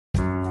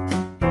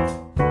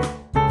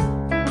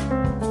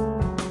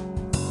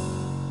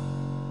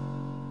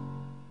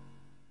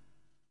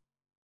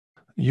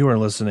You are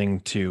listening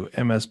to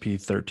MSP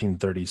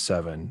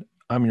 1337.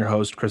 I'm your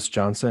host, Chris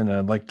Johnson, and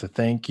I'd like to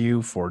thank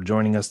you for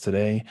joining us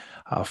today.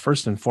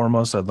 First and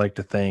foremost, I'd like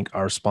to thank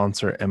our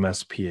sponsor,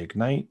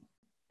 MSP-Ignite.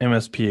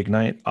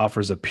 MSP-Ignite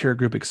offers a peer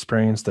group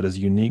experience that is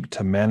unique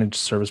to managed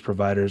service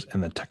providers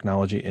in the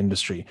technology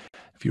industry.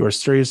 If you are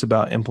serious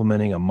about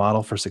implementing a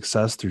model for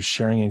success through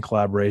sharing and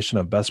collaboration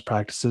of best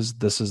practices,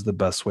 this is the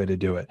best way to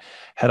do it.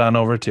 Head on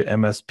over to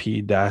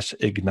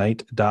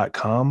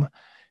msp-ignite.com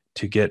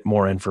to get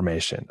more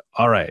information.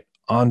 All right,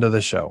 on to the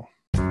show.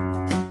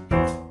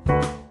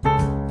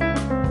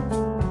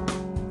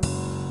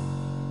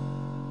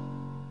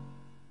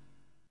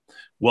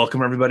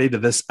 Welcome, everybody, to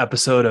this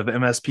episode of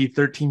MSP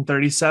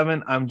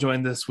 1337. I'm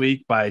joined this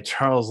week by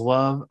Charles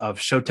Love of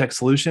Showtech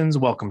Solutions.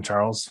 Welcome,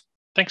 Charles.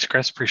 Thanks,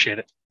 Chris. Appreciate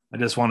it. I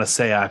just want to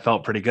say I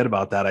felt pretty good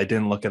about that. I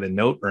didn't look at a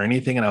note or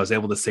anything, and I was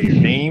able to say your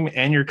name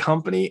and your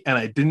company, and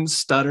I didn't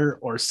stutter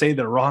or say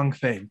the wrong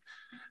thing.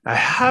 I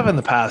have in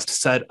the past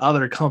said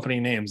other company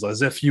names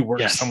as if you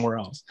work somewhere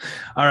else.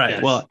 All right.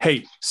 Yes. Well,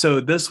 hey, so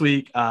this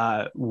week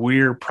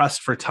we're pressed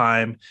for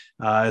time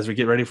as we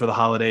get ready for the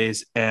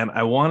holidays. And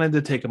I wanted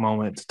to take a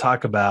moment to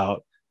talk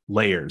about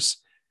layers.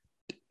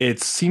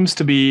 It seems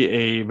to be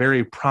a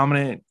very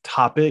prominent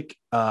topic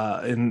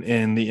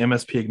in the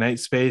MSP-Ignite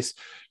space.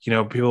 You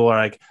know, people are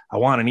like, I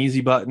want an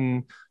easy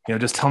button,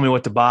 just tell me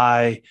what to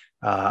buy.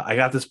 I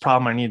got this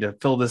problem. I need to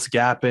fill this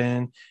gap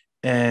in.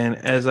 And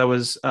as I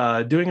was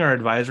doing our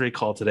advisory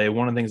call today,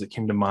 one of the things that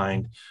came to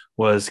mind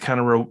was kind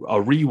of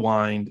a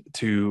rewind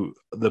to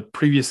the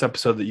previous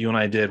episode that you and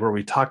I did, where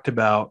we talked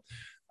about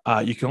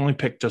you can only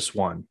pick just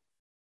one.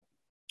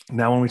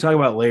 Now, when we talk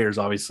about layers,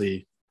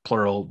 obviously,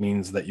 plural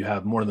means that you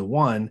have more than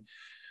one.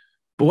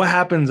 But what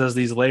happens as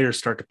these layers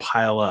start to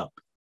pile up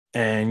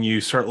and you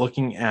start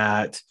looking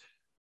at,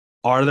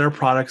 are there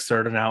products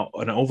that are now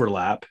an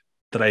overlap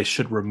that I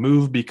should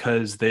remove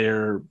because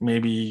they're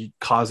maybe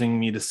causing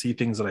me to see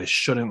things that I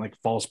shouldn't, like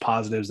false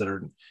positives that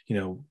are,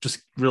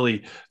 just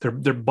really,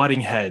 they're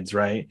butting heads,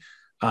 right?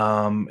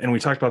 And we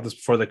talked about this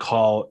before the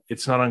call.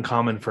 It's not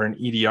uncommon for an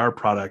EDR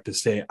product to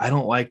say, I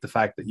don't like the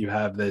fact that you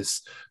have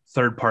this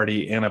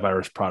third-party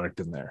antivirus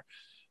product in there.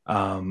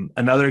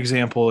 Another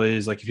example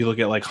is like, if you look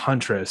at like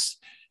Huntress,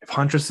 if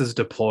Huntress is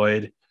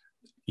deployed,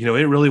 it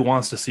really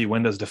wants to see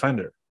Windows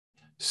Defender.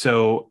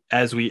 So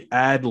as we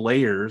add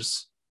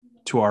layers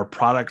to our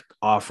product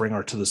offering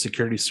or to the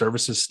security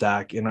services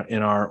stack in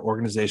our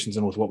organizations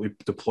and with what we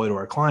deploy to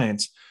our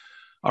clients,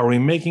 are we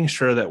making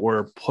sure that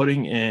we're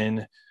putting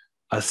in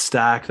a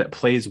stack that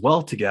plays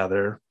well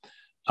together,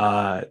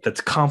 that's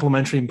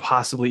complementary,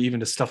 possibly even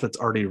to stuff that's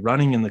already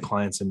running in the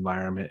client's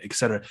environment, et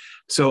cetera?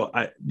 So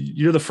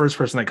you're the first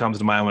person that comes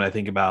to mind when I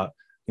think about,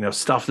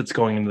 stuff that's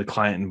going into the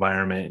client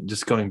environment.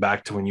 Just going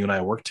back to when you and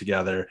I worked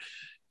together,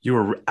 you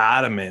were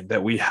adamant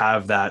that we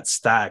have that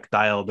stack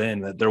dialed in,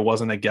 that there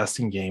wasn't a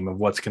guessing game of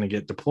what's going to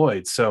get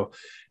deployed. So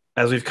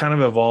as we've kind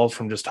of evolved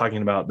from just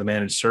talking about the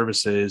managed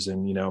services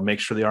and, make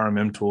sure the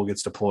RMM tool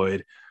gets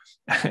deployed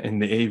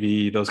and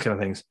the AV, those kind of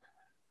things,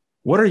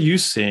 what are you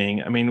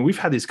seeing? I mean, we've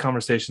had these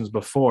conversations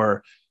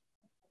before.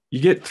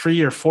 You get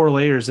 3 or 4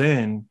 layers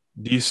in,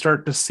 do you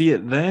start to see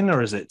it then,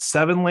 or is it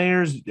 7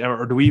 layers,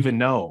 or do we even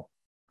know?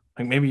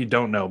 Like, maybe you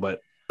don't know,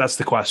 but that's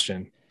the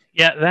question.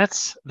 Yeah,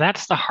 that's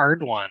the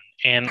hard one.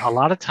 And a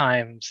lot of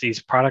times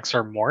these products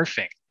are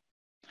morphing.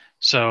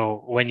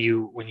 So when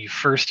you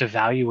first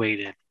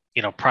evaluated,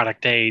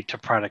 product A to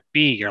product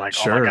B, you're like,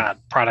 sure, oh my God,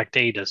 product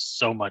A does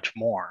so much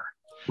more.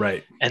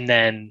 Right. And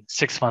then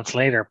 6 months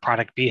later,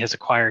 product B has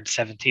acquired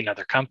 17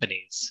 other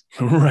companies.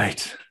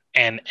 Right.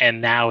 And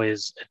now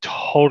is a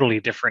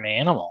totally different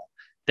animal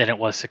than it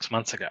was 6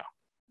 months ago.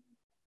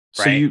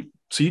 Right?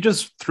 So you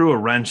just threw a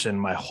wrench in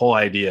my whole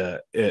idea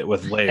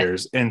with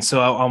layers. And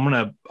so I'm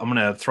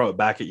gonna throw it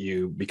back at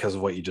you because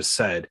of what you just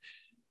said.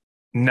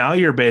 Now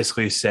you're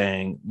basically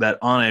saying that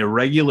on a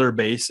regular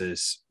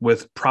basis,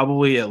 with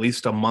probably at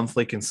least a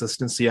monthly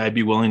consistency, I'd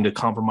be willing to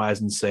compromise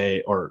and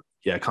say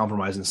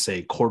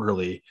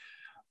quarterly,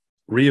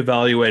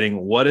 reevaluating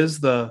what is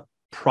the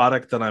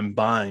product that I'm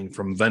buying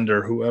from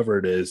vendor, whoever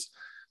it is,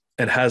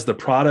 and has the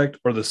product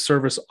or the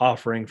service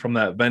offering from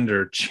that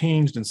vendor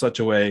changed in such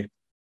a way,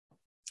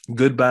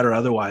 good, bad, or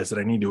otherwise, that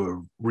I need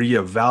to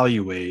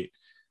reevaluate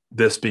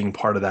this being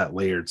part of that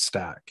layered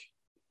stack.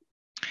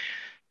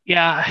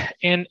 Yeah.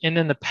 And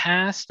in the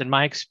past, in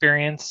my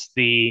experience,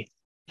 the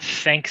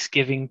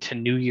Thanksgiving to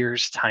New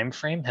Year's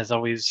timeframe has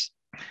always,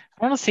 I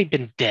don't want to say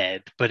been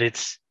dead, but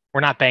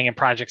we're not banging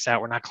projects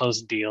out. We're not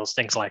closing deals,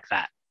 things like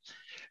that.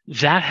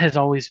 That has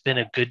always been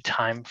a good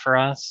time for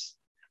us,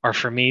 or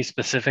for me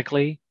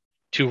specifically,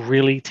 to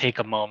really take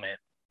a moment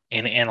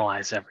and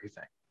analyze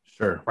everything.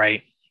 Sure.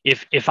 Right.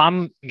 If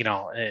I'm,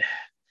 I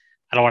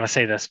don't want to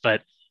say this,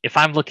 but if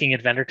I'm looking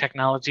at vendor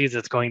technologies,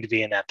 it's going to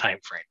be in that time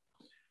frame.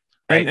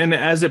 Right? And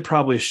as it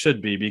probably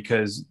should be,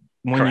 because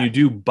when you Correct.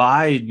 do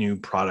buy new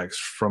products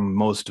from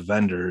most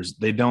vendors,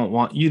 you don't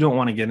want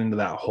to get into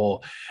that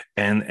hole.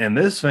 And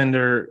this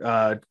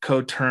vendor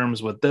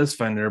co-terms with this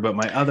vendor, but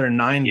my other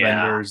 9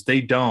 Yeah. vendors,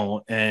 they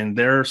don't, and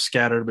they're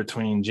scattered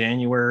between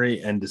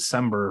January and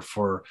December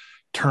for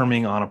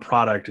terming on a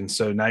product. And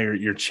so now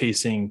you're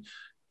chasing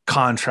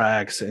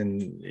contracts,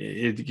 and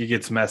it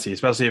gets messy,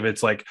 especially if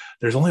it's like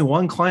there's only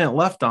one client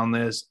left on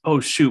this. Oh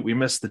shoot, we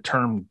missed the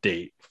term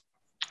date.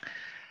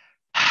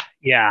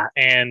 Yeah.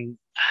 And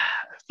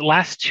the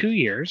last 2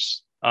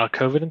 years,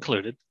 COVID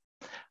included,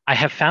 I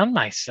have found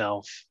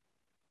myself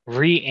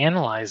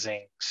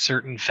reanalyzing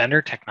certain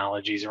vendor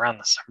technologies around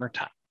the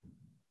summertime.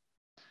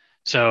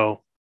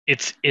 So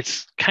it's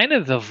kind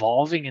of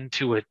evolving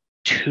into a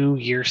 2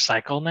 year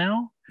cycle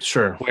now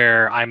Sure.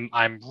 where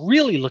I'm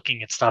really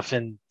looking at stuff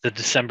in the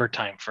December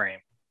timeframe,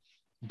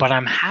 but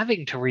I'm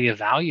having to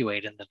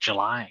reevaluate in the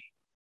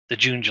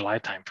June, July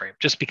timeframe,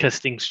 just because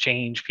things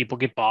change, people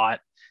get bought,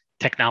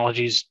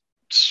 technologies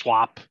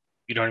swap.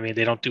 You know what I mean?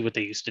 They don't do what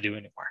they used to do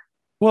anymore.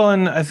 Well,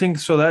 and I think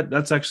so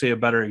that's actually a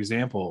better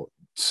example.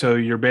 So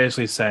you're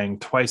basically saying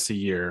twice a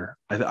year.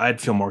 I'd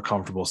feel more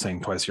comfortable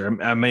saying twice a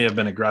year. I may have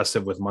been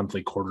aggressive with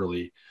monthly,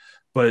 quarterly,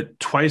 but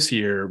twice a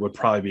year would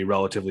probably be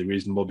relatively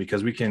reasonable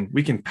because we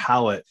can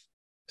pallet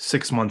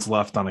 6 months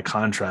left on a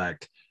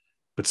contract.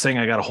 But saying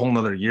I got a whole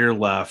nother year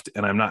left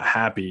and I'm not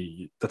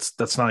happy,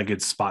 that's not a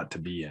good spot to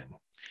be in.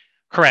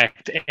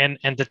 Correct. And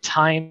the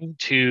time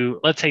to,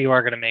 let's say you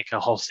are going to make a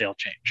wholesale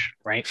change,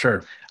 right?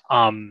 Sure.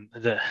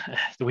 The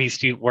We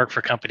used to work for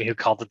a company who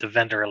called it the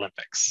Vendor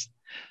Olympics.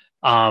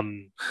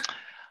 Um,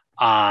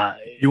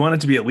 You want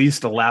it to be at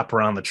least a lap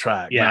around the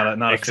track, yeah,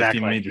 not a 15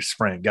 exactly. meter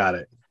sprint. Got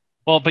it.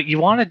 Well, but you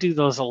want to do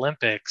those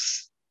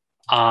Olympics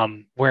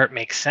where it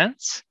makes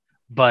sense,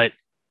 but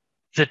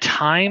the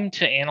time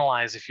to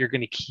analyze if you're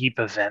going to keep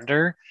a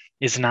vendor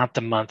is not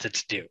the month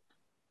it's due,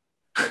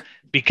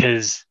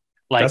 because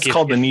like That's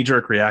called the knee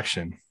jerk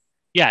reaction.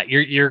 yeah,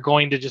 you're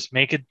going to just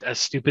make a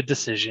stupid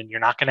decision. You're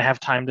not going to have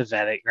time to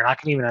vet it. You're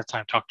not going to even have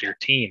time to talk to your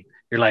team.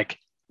 You're like,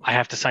 I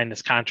have to sign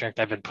this contract.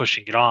 I've been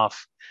pushing it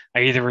off.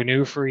 I either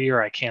renew for a year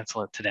or I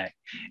cancel it today.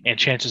 And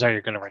chances are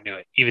you're going to renew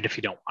it, even if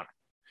you don't want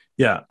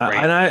Yeah, it,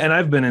 right?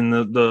 I've been in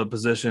the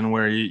position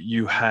where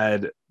you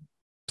had,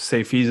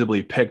 say,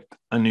 feasibly picked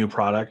a new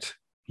product.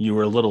 You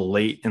were a little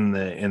late in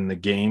the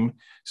game,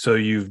 so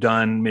you've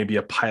done maybe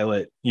a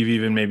pilot. You've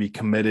even maybe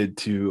committed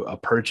to a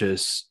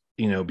purchase,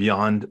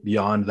 beyond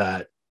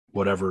that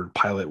whatever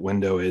pilot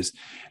window is,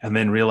 and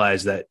then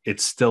realize that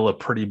it's still a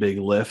pretty big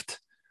lift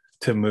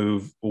to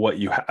move what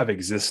you have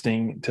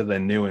existing to the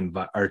new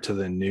or to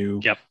the new.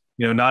 Yep.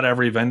 Not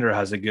every vendor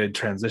has a good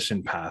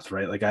transition path,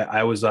 right? Like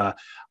I was I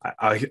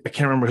can't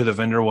remember who the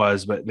vendor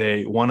was, but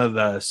one of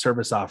the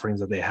service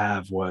offerings that they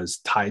have was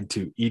tied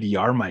to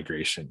EDR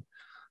migration.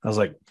 I was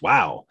like,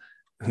 wow,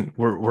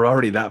 we're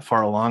already that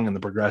far along in the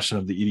progression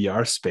of the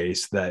EDR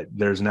space that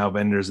there's now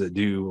vendors that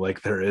do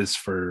like there is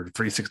for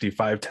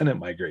 365 tenant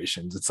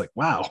migrations. It's like,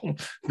 wow,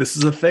 this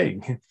is a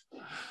thing.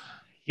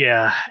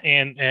 Yeah.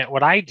 And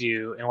what I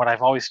do and what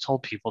I've always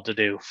told people to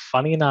do,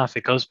 funny enough,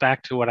 it goes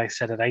back to what I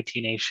said at IT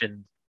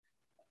Nation,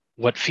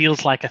 what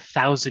feels like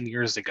 1,000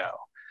 years ago,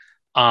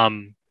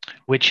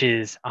 which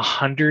is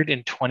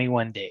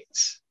 121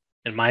 days.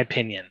 In my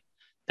opinion,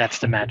 that's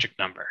the magic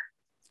number.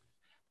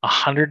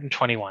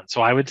 121.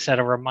 So I would set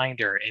a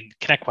reminder in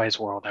ConnectWise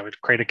world. I would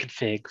create a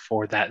config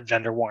for that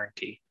vendor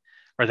warranty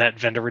or that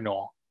vendor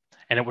renewal,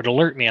 and it would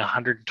alert me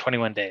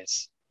 121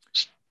 days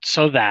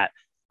so that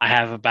I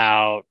have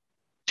about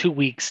 2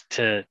 weeks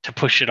to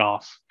push it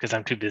off because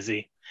I'm too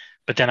busy.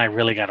 But then I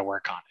really got to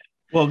work on it.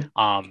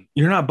 Well,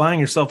 you're not buying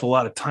yourself a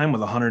lot of time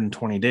with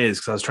 120 days,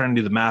 because I was trying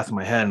to do the math in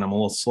my head and I'm a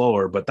little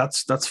slower, but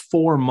that's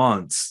 4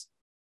 months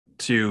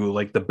to,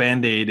 like, the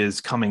Band-Aid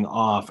is coming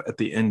off at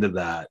the end of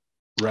that,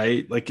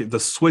 right? Like the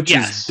switch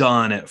is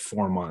done at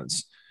 4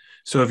 months.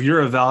 So if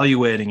you're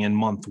evaluating in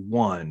month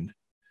 1,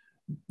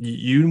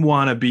 you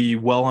want to be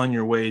well on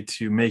your way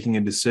to making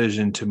a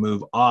decision to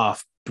move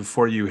off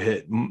before you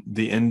hit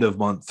the end of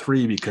month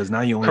 3, because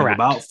now you only have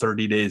about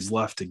 30 days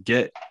left to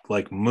get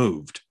like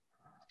moved.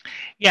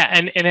 Yeah,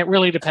 and it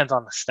really depends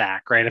on the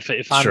stack, right?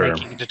 If I'm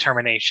making a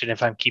determination,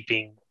 if I'm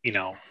keeping,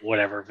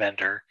 whatever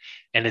vendor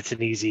and it's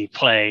an easy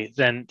play,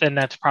 then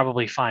that's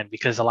probably fine,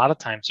 because a lot of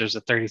times there's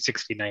a 30,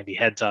 60, 90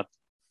 heads up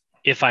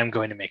if I'm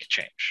going to make a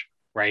change,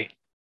 right?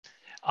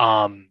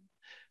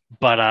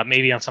 But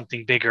maybe on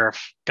something bigger,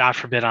 if God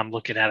forbid I'm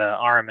looking at an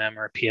RMM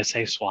or a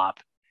PSA swap,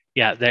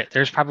 yeah,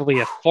 there's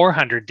probably a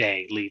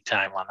 400-day lead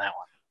time on that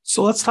one.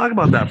 So let's talk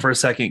about that for a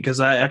second, because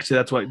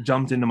that's what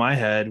jumped into my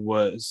head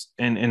was,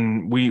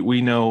 and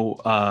we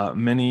know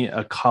many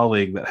a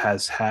colleague that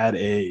has had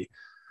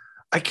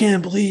I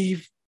can't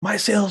believe my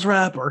sales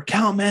rep or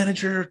account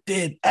manager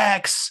did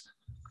X.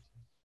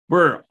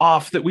 We're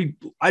off that.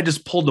 I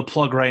just pulled the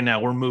plug right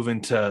now. We're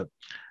moving to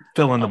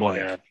fill in the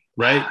blank,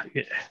 right?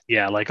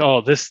 Yeah, like,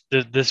 oh, this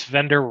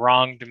vendor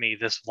wronged me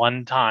this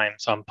one time,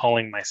 so I'm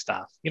pulling my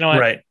stuff. You know what?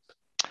 Right.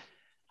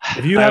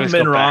 If you haven't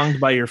been wronged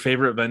by your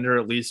favorite vendor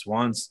at least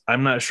once,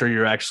 I'm not sure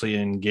you're actually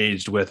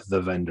engaged with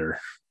the vendor.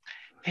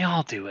 They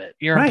all do it.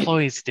 Your Right.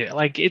 employees do it.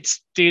 Like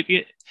it's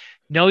dude,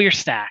 know your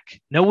stack,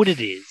 know what it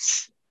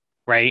is,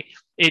 right?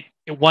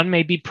 One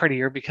may be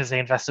prettier because they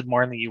invested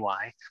more in the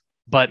UI,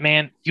 but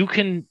man, you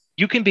can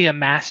be a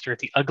master at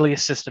the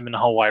ugliest system in the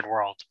whole wide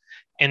world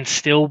and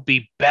still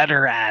be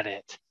better at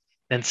it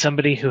than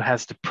somebody who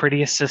has the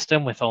prettiest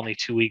system with only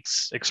 2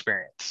 weeks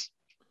experience.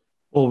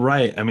 Well,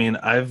 right. I mean,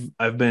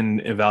 I've been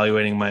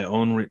evaluating my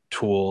own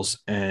tools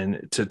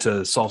and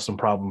to solve some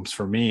problems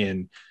for me,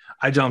 and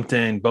I jumped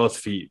in both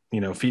feet.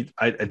 Feet.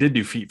 I did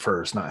do feet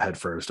first, not head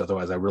first.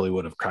 Otherwise, I really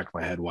would have cracked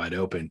my head wide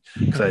open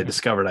because I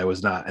discovered I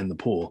was not in the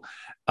pool.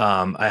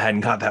 I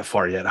hadn't got that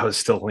far yet. I was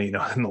still, in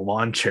the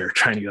lawn chair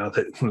trying to get out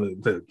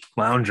the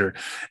lounger.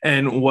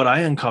 And what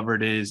I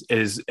uncovered is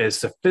as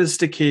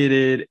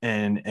sophisticated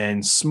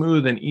and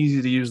smooth and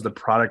easy to use the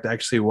product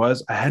actually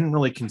was. I hadn't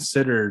really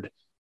considered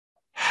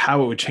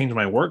how it would change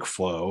my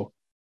workflow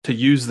to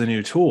use the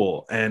new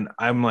tool. And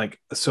I'm like,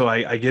 so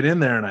I get in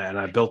there and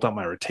I built out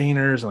my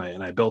retainers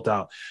and I built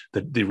out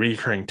the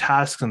recurring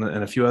tasks and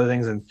a few other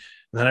things. And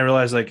then I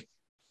realized like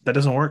that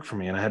doesn't work for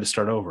me. And I had to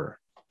start over.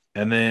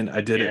 And then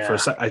I did it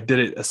Yeah. I did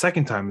it a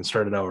second time and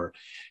started over.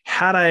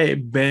 Had I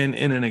been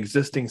in an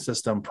existing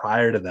system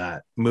prior to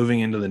that,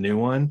 moving into the new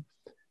one,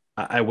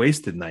 I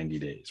wasted 90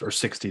 days or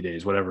 60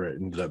 days, whatever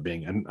it ended up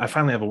being. And I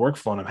finally have a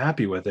workflow and I'm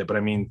happy with it. But I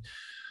mean,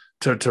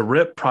 to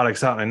rip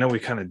products out, and I know we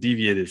kind of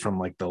deviated from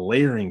like the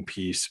layering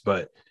piece,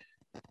 but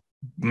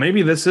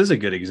maybe this is a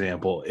good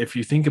example. If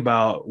you think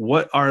about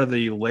what are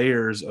the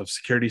layers of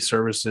security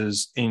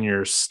services in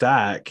your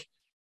stack,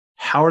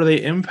 how are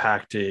they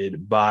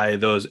impacted by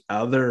those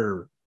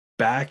other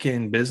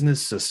back-end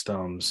business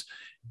systems?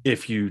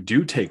 If you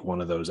do take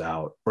one of those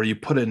out or you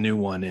put a new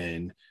one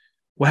in,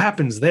 what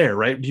happens there,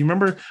 right? Do you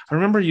remember? I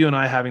remember you and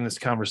I having this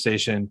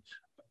conversation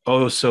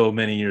so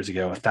many years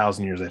ago,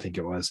 1,000 years, I think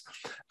it was,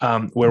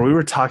 where we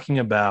were talking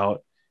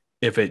about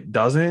if it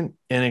doesn't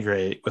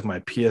integrate with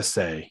my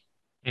PSA,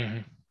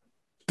 Mhm.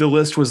 the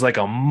list was like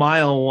a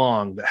mile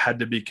long that had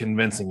to be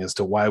convincing as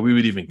to why we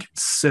would even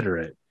consider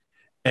it.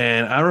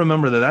 And I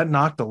remember that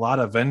knocked a lot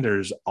of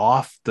vendors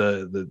off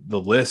the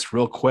list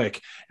real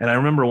quick. And I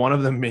remember one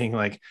of them being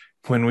like,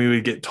 when we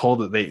would get told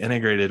that they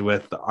integrated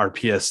with our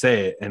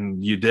PSA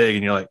and you dig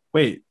and you're like,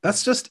 wait,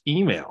 that's just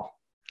email.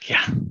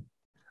 Yeah.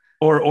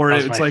 Or That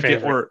was it's my like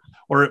favorite.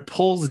 or it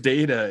pulls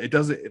data. It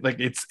doesn't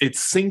like it's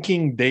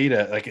syncing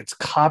data, like it's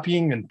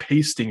copying and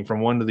pasting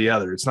from one to the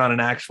other. It's not an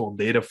actual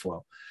data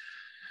flow.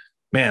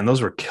 Man,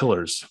 those were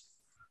killers.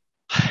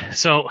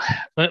 So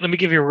let me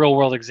give you a real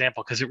world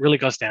example because it really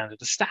goes down to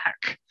the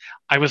stack.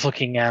 I was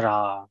looking at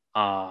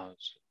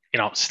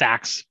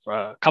stacks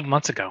a couple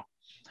months ago,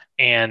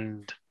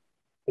 and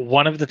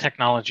one of the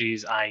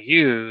technologies I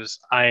use,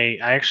 I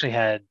actually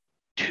had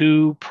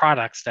two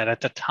products that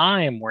at the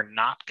time were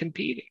not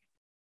competing,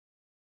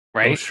 Oh,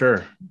 right?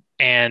 sure.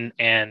 And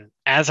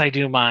as I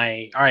do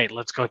my, all right,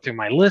 let's go through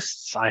my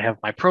lists. I have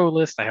my pro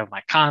list, I have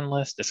my con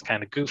list. It's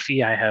kind of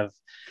goofy. I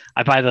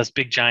buy those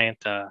big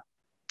giant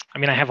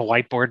I have a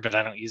whiteboard, but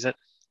I don't use it.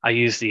 I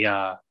use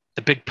the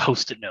big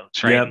post-it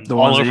notes, right? Yep, And the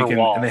all ones that you over can,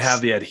 and they have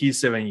walls. the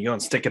adhesive, and you go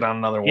and stick it on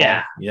another Yeah.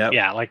 wall. Yep.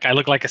 Yeah. Like I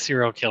look like a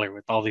serial killer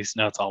with all these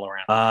notes all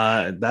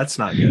around. That's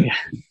not good. Yeah.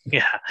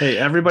 Yeah. Hey,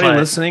 everybody But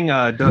listening,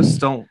 just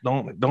don't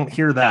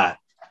hear no. that.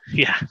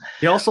 Yeah.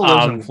 He also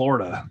lives in Um,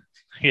 Florida.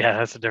 yeah,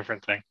 that's a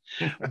different thing.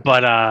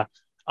 But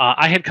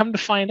I had come to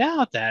find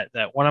out that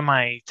one of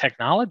my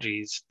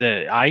technologies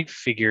that I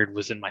figured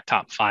was in my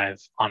top five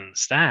on the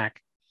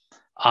stack,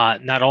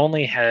 not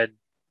only had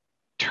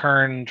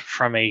turned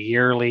from a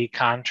yearly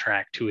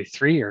contract to a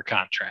 3-year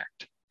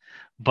contract,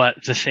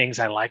 but the things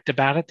I liked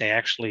about it, they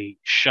actually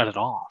shut it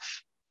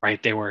off,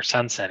 right? They were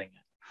sunsetting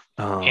it.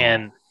 Oh,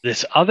 And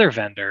this other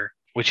vendor,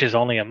 which is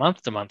only a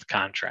month to month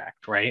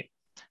contract, right,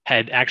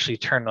 had actually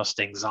turned those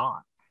things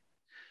on.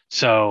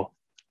 So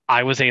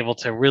I was able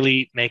to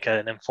really make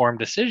an informed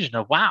decision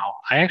of, wow,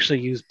 I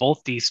actually use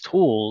both these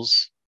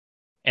tools.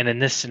 And in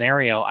this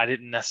scenario, I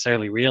didn't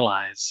necessarily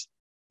realize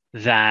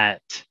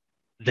that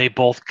they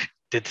both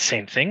did the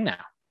same thing now.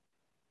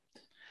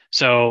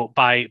 So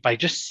by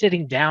just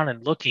sitting down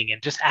and looking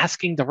and just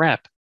asking the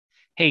rep,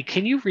 hey,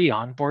 can you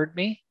re-onboard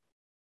me?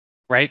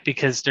 Right?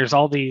 Because there's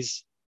all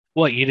these,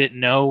 what, you didn't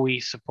know we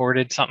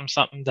supported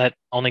something that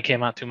only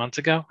came out 2 months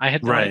ago? I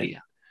had no right,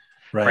 idea.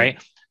 right.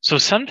 Right. So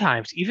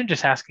sometimes even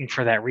just asking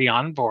for that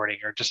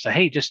re-onboarding or just a,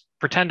 hey, just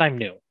pretend I'm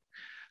new.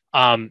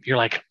 You're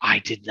like, I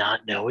did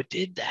not know it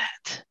did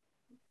that.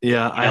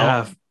 Yeah, You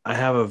know? I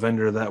have a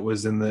vendor that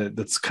was in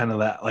that's kind of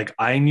that, like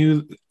I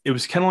knew it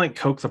was kind of like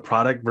Coke the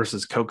product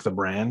versus Coke the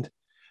brand.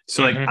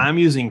 So like Mm-hmm. I'm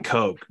using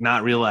Coke,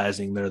 not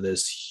realizing they're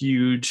this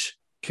huge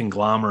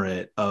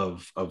conglomerate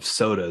of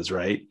sodas,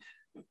 right?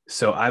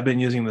 So I've been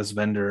using this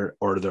vendor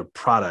or the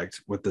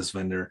product with this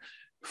vendor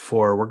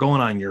for we're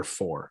going on year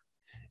 4.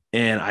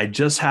 And I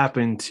just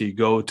happened to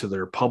go to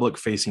their public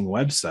facing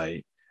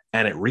website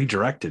and it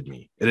redirected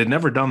me. It had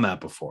never done that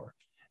before.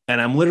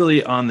 And I'm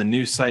literally on the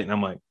new site and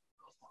I'm like,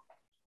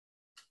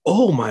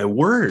 oh my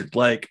word,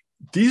 like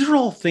these are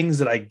all things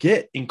that I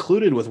get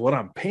included with what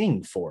I'm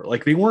paying for.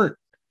 Like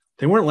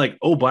they weren't like,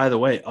 oh, by the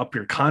way, up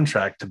your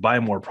contract to buy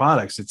more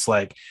products. It's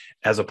like,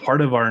 as a part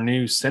of our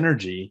new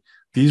synergy,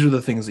 these are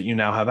the things that you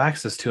now have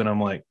access to. And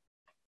I'm like,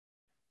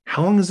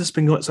 how long has this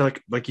been going? So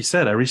like you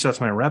said, I reached out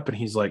to my rep and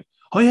he's like,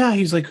 oh yeah.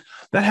 He's like,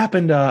 that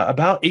happened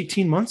about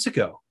 18 months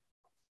ago.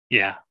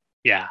 Yeah.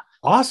 Yeah.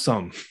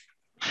 Awesome.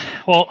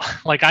 Well,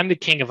 like I'm the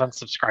king of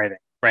unsubscribing,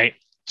 right?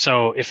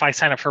 So if I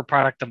sign up for a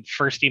product, the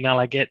first email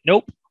I get,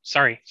 nope,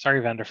 sorry,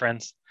 vendor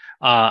friends,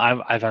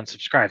 I've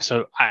unsubscribed.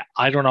 So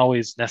I don't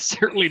always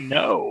necessarily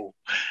know,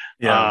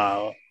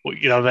 Yeah.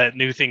 that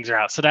new things are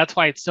out. So that's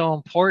why it's so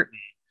important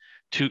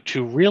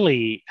to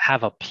really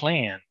have a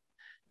plan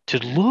to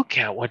look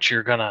at what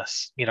you're gonna,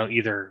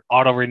 either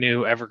auto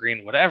renew,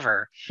 evergreen,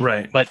 whatever.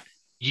 Right. But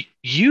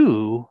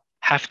you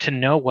have to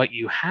know what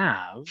you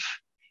have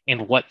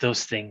and what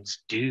those things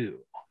do.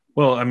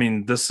 Well, I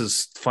mean, this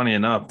is funny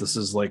enough. This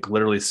is like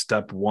literally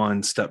step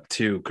one, step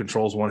two.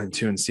 Controls 1 and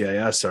 2 in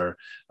CIS are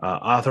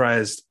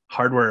authorized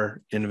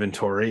hardware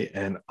inventory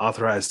and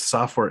authorized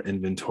software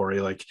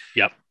inventory. Like,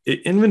 yep,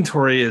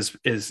 inventory is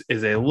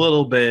a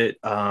little bit.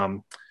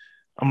 I'm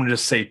going to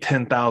just say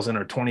 10,000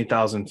 or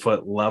 20,000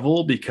 foot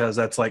level, because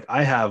that's like,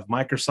 I have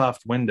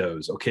Microsoft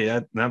Windows.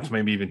 Okay, that's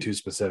maybe even too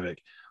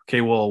specific.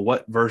 Okay, well,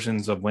 what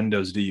versions of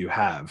Windows do you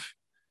have?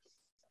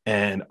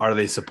 And are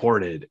they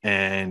supported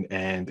and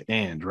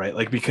right,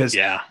 like, because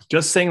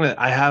just saying that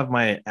I have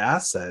my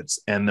assets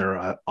and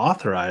they're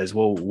authorized,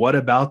 well, what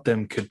about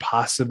them could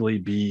possibly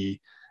be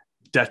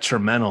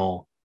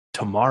detrimental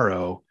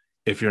tomorrow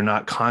if you're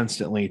not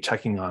constantly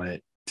checking on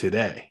it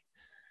today?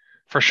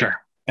 For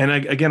sure. And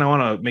again, I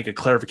want to make a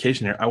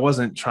clarification here. I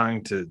wasn't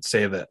trying to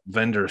say that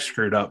vendors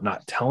screwed up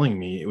not telling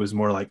me. It was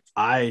more like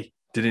I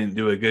didn't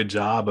do a good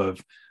job of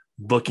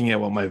looking at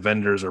what my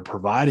vendors are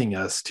providing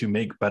us to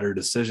make better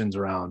decisions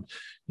around,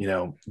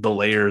 the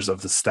layers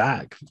of the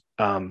stack.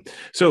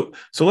 So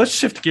let's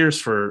shift gears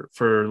for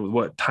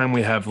what time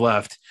we have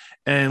left,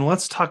 and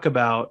let's talk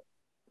about,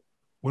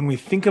 when we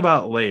think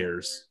about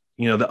layers,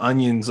 the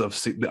onion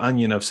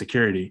of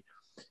security.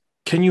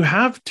 Can you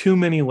have too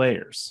many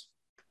layers?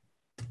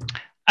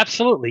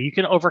 Absolutely. You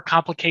can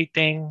overcomplicate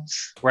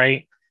things,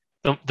 right?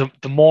 The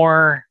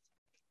more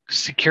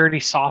security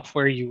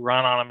software you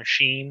run on a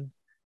machine,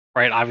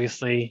 right?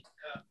 Obviously,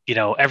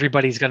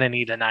 everybody's going to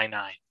need a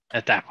 9.9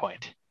 at that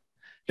point.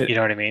 You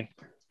know what I mean?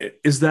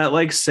 Is that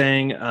like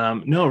saying,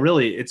 no,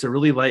 really, it's a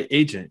really light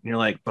agent? And you're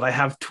like, but I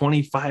have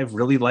 25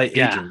 really light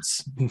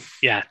agents.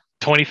 Yeah.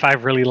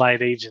 25 really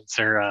light agents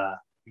are,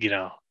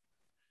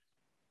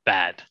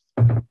 bad.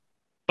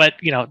 But,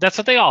 that's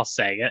what they all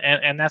say.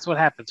 And that's what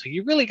happens. So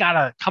you really got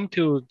to come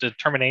to a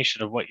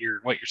determination of what your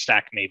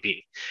stack may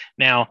be.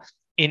 Now,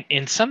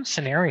 in some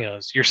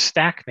scenarios, your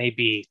stack may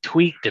be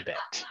tweaked a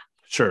bit.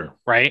 Sure.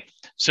 Right.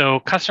 So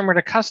customer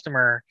to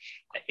customer,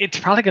 it's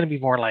probably going to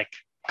be more like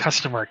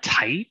customer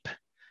type.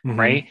 Mm-hmm.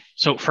 Right.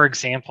 So for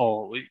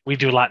example, we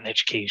do a lot in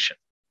education.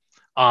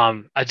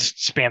 I just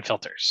spam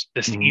filters.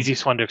 This is the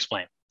easiest one to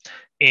explain.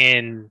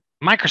 In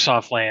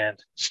Microsoft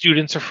land,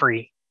 students are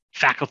free.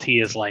 Faculty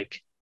is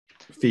like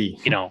fee.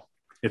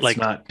 It's like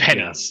not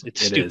pennies. Yeah,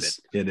 it's stupid.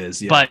 It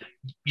is. Yeah. But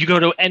you go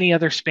to any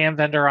other spam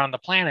vendor on the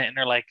planet and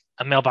they're like,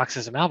 a mailbox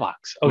is a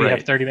mailbox. Oh, right. You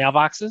have 30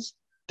 mailboxes?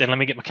 Then let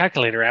me get my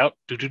calculator out.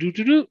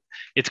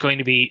 It's going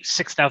to be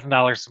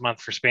 $6,000 a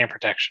month for spam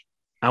protection.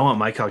 I want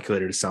my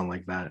calculator to sound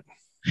like that.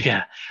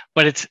 Yeah,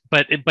 but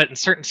in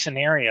certain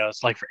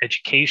scenarios, like for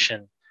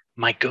education,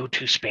 my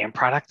go-to spam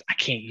product I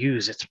can't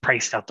use. It's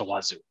priced out the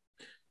wazoo,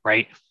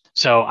 right?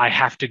 So I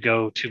have to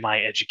go to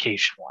my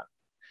education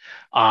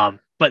one.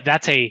 But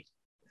I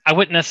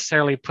wouldn't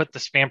necessarily put the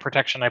spam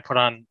protection I put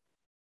on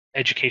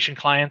education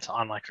clients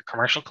on like a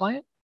commercial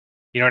client.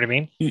 You know what I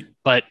mean?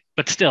 But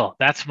still,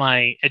 that's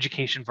my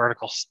education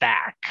vertical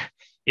stack.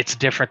 It's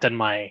different than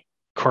my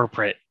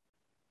corporate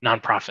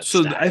nonprofit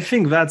so stack. I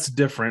think that's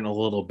different a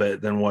little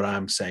bit than what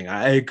I'm saying.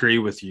 I agree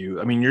with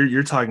you. I mean,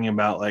 you're talking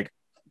about like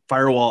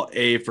firewall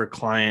A for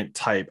client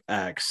type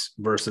X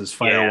versus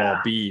firewall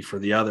B for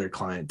the other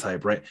client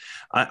type, right?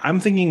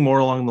 I'm thinking more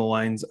along the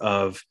lines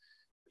of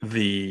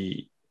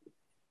maybe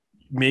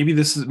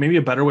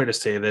a better way to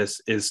say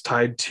this is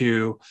tied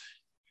to,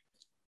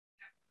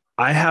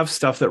 I have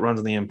stuff that runs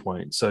on the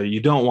endpoint. So you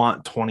don't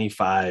want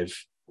 25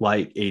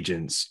 light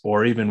agents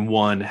or even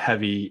one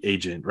heavy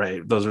agent,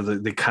 right? Those are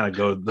they kind of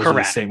go, those Correct.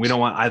 Are the same. We don't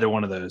want either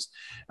one of those.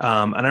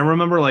 And I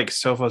remember like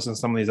Sophos and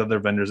some of these other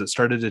vendors that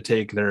started to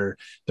take their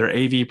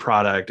AV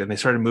product and they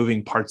started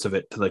moving parts of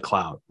it to the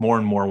cloud. More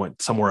and more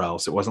went somewhere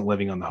else. It wasn't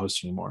living on the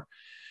host anymore.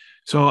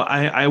 So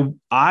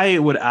I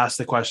would ask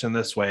the question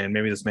this way, and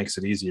maybe this makes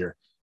it easier.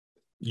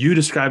 You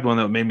described one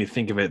that made me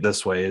think of it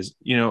this way is,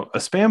 a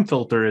spam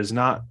filter is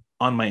not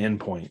on my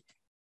endpoint,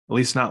 at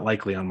least not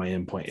likely on my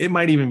endpoint. It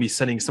might even be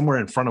sitting somewhere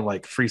in front of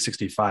like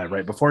 365,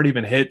 right? Before it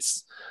even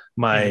hits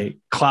my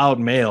cloud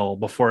mail,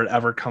 before it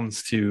ever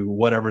comes to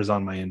whatever's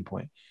on my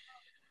endpoint.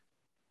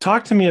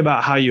 Talk to me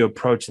about how you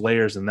approach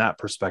layers in that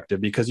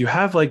perspective, because you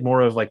have like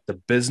more of like the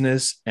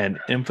business and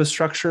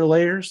infrastructure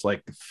layers.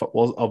 Like,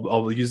 well,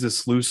 I'll use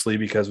this loosely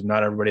because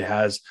not everybody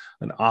has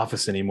an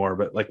office anymore,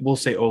 but like we'll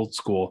say old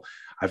school.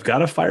 I've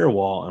got a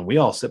firewall and we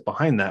all sit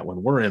behind that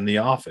when we're in the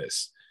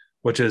office,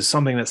 which is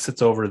something that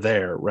sits over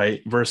there,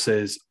 right?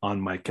 Versus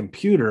on my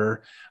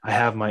computer, I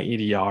have my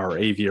EDR or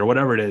AV or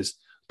whatever it is.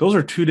 Those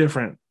are two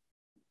different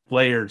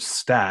layered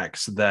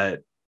stacks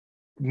that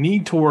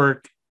need to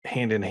work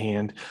hand in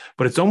hand,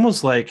 but it's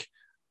almost like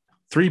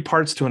three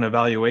parts to an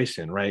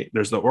evaluation, right?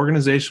 There's the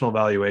organizational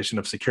evaluation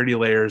of security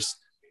layers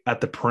at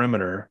the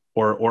perimeter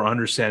or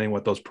understanding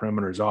what those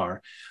perimeters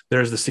are.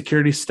 There's the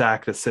security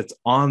stack that sits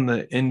on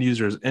the end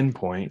user's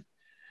endpoint.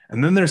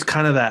 And then there's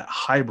kind of that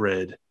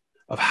hybrid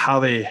of how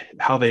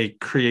they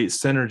create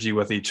synergy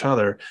with each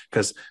other,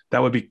 because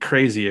that would be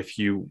crazy if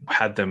you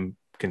had them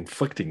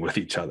conflicting with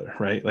each other,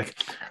 right? Like,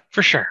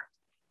 for sure.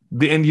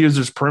 The end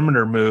user's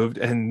perimeter moved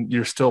and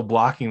you're still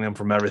blocking them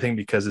from everything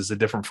because it's a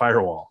different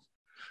firewall.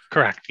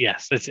 Correct.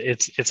 Yes.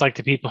 It's like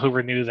the people who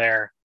renew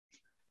their,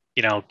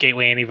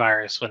 gateway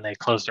antivirus when they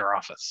close their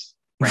office.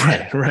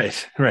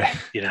 Right.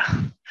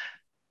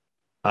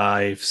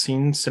 I've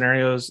seen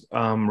scenarios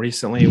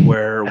recently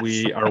where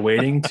we are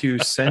waiting to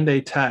send a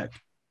tech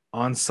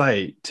on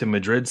site to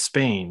Madrid,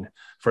 Spain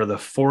for the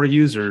 4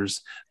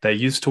 users that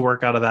used to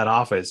work out of that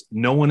office.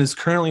 No one is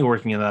currently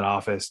working in that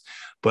office,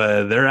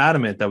 but they're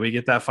adamant that we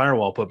get that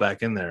firewall put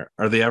back in there.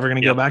 Are they ever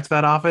going to go back to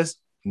that office?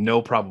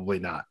 No, probably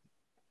not.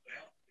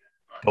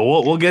 But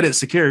we'll get it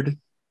secured.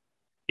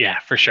 Yeah,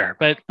 for sure.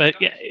 But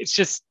yeah, it's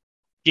just,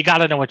 you got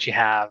to know what you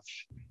have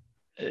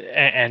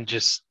and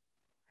just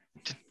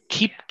to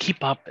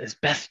keep up as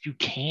best you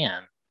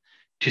can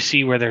to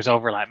see where there's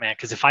overlap, man.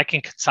 Because if I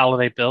can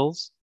consolidate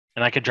bills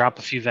and I could drop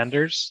a few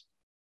vendors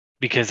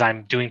because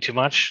I'm doing too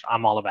much,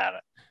 I'm all about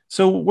it.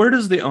 So where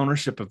does the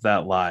ownership of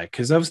that lie?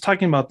 Because I was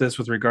talking about this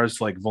with regards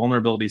to like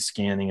vulnerability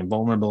scanning and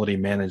vulnerability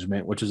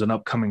management, which is an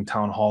upcoming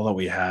town hall that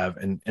we have.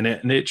 And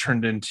it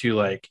turned into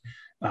like,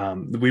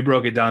 we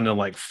broke it down to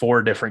like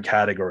 4 different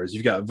categories.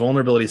 You've got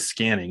vulnerability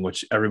scanning,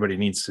 which everybody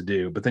needs to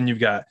do, but then you've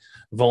got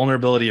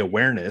vulnerability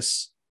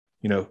awareness,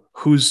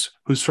 who's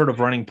sort of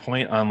running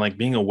point on like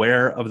being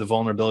aware of the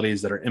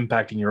vulnerabilities that are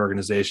impacting your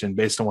organization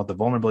based on what the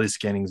vulnerability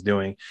scanning is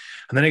doing.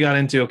 And then it got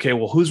into, okay,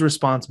 well, who's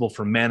responsible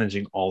for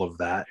managing all of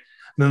that?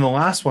 And then the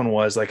last one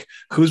was like,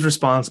 who's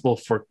responsible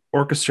for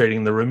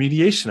orchestrating the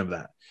remediation of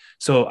that?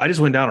 So I just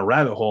went down a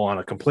rabbit hole on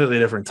a completely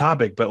different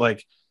topic, but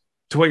like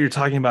to what you're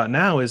talking about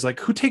now is like,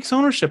 who takes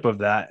ownership of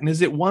that? And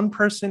is it one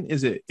person?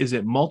 Is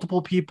it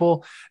multiple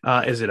people?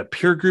 Is it a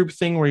peer group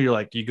thing where you're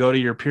like, you go to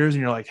your peers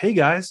and you're like, hey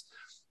guys,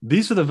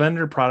 these are the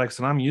vendor products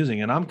that I'm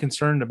using, and I'm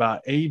concerned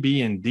about A,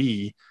 B, and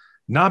D,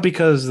 not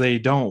because they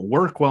don't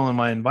work well in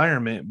my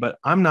environment, but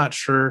I'm not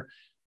sure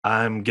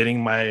I'm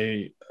getting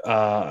my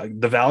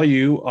the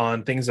value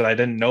on things that I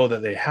didn't know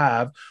that they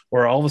have,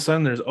 or all of a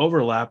sudden there's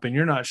overlap and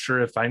you're not sure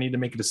if I need to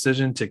make a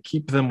decision to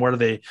keep them where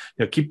they,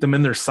 keep them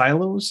in their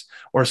silos,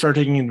 or start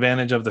taking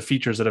advantage of the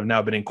features that have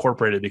now been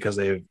incorporated because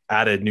they've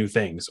added new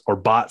things or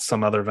bought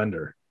some other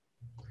vendor.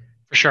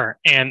 For sure.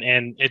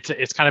 And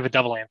it's kind of a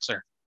double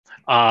answer.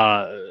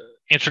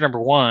 Answer number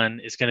 1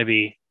 is going to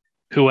be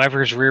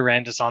whoever's rear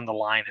end is on the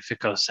line if it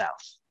goes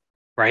south,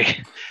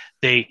 right?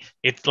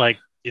 It's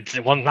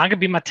not going to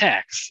be my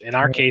techs. In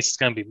our case, it's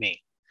going to be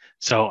me.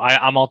 So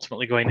I'm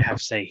ultimately going to have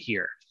say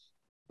here.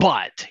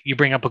 But you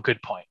bring up a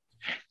good point.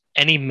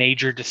 Any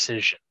major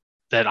decision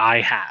that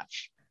I have,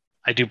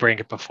 I do bring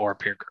it before a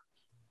peer group,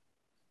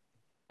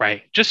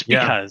 right? Just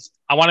because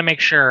I want to make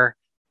sure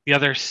the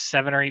other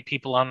 7 or 8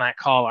 people on that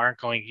call aren't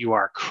going, you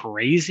are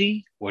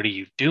crazy. What are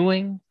you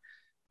doing?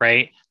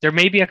 Right? There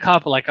may be a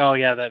couple like, oh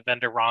yeah, that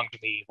vendor wronged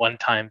me one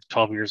time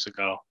 12 years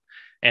ago.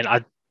 And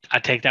I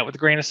take that with a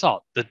grain of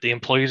salt, that the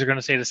employees are going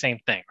to say the same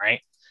thing,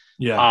 right?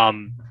 Yeah.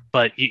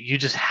 But you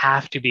just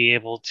have to be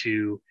able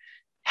to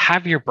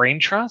have your brain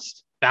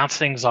trust, bounce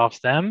things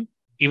off them,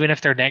 even if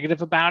they're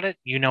negative about it.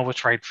 You know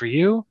what's right for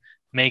you.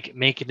 Make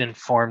an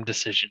informed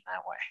decision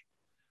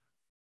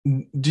that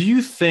way. Do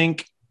you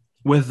think,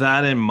 with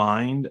that in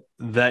mind,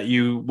 that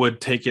you would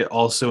take it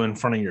also in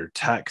front of your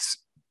techs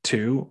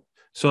too?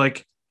 So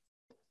like,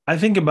 I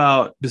think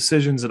about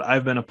decisions that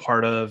I've been a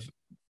part of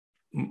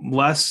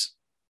less.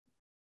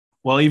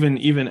 Well, even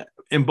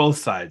in both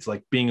sides,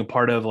 like being a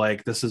part of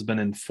like, this has been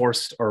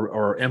enforced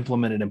or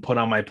implemented and put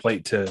on my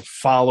plate to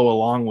follow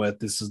along with,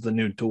 this is the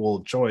new tool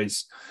of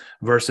choice,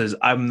 versus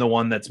I'm the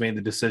one that's made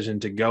the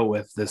decision to go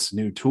with this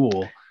new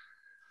tool.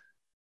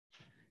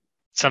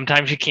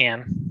 Sometimes you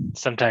can,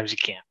 sometimes you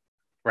can't,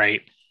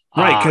 right?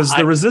 Right, because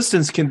the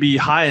resistance can be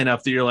high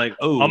enough that you're like,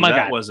 oh my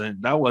God,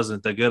 that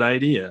wasn't the good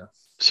idea.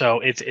 So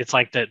it's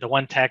like the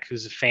one tech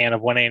who's a fan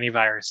of one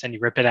antivirus and you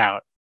rip it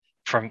out.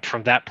 From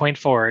that point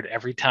forward,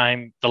 every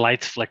time the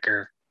lights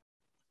flicker,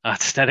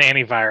 it's not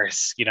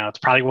antivirus. It's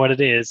probably what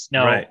it is.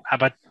 No, right. How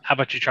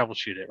about you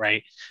troubleshoot it?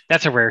 Right.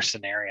 That's a rare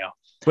scenario.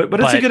 But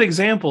it's a good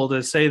example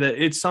to say that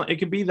it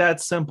can be that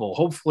simple.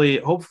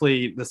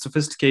 Hopefully the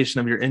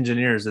sophistication of your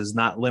engineers is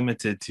not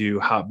limited to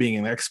being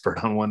an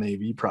expert on one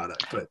AV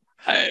product. But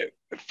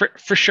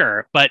for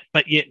sure. But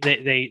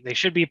they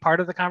should be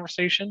part of the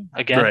conversation.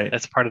 Again, right.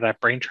 That's part of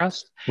that brain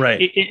trust. Right.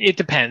 It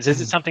depends.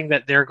 Is it something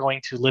that they're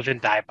going to live and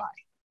die by?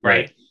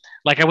 Right.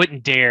 Like I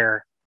wouldn't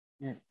dare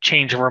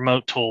change a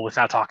remote tool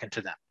without talking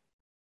to them,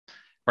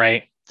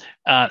 right?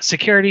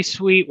 Security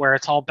suite where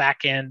it's all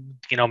back end,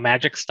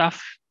 magic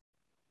stuff.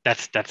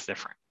 That's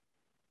different.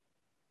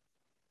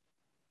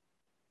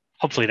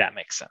 Hopefully that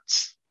makes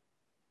sense.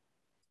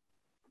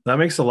 That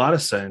makes a lot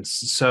of sense.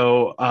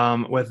 So,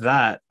 with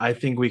that, I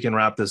think we can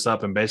wrap this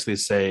up and basically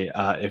say,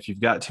 if you've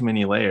got too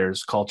many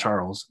layers, call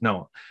Charles.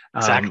 No,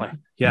 Exactly.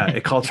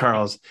 call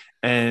Charles.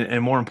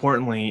 And more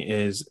importantly,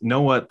 is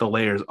know what the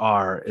layers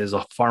are is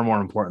far more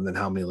important than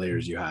how many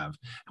layers you have.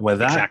 And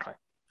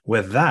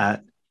with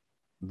that,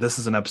 this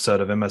is an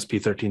episode of MSP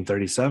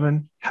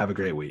 1337. Have a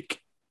great week.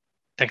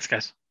 Thanks,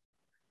 guys.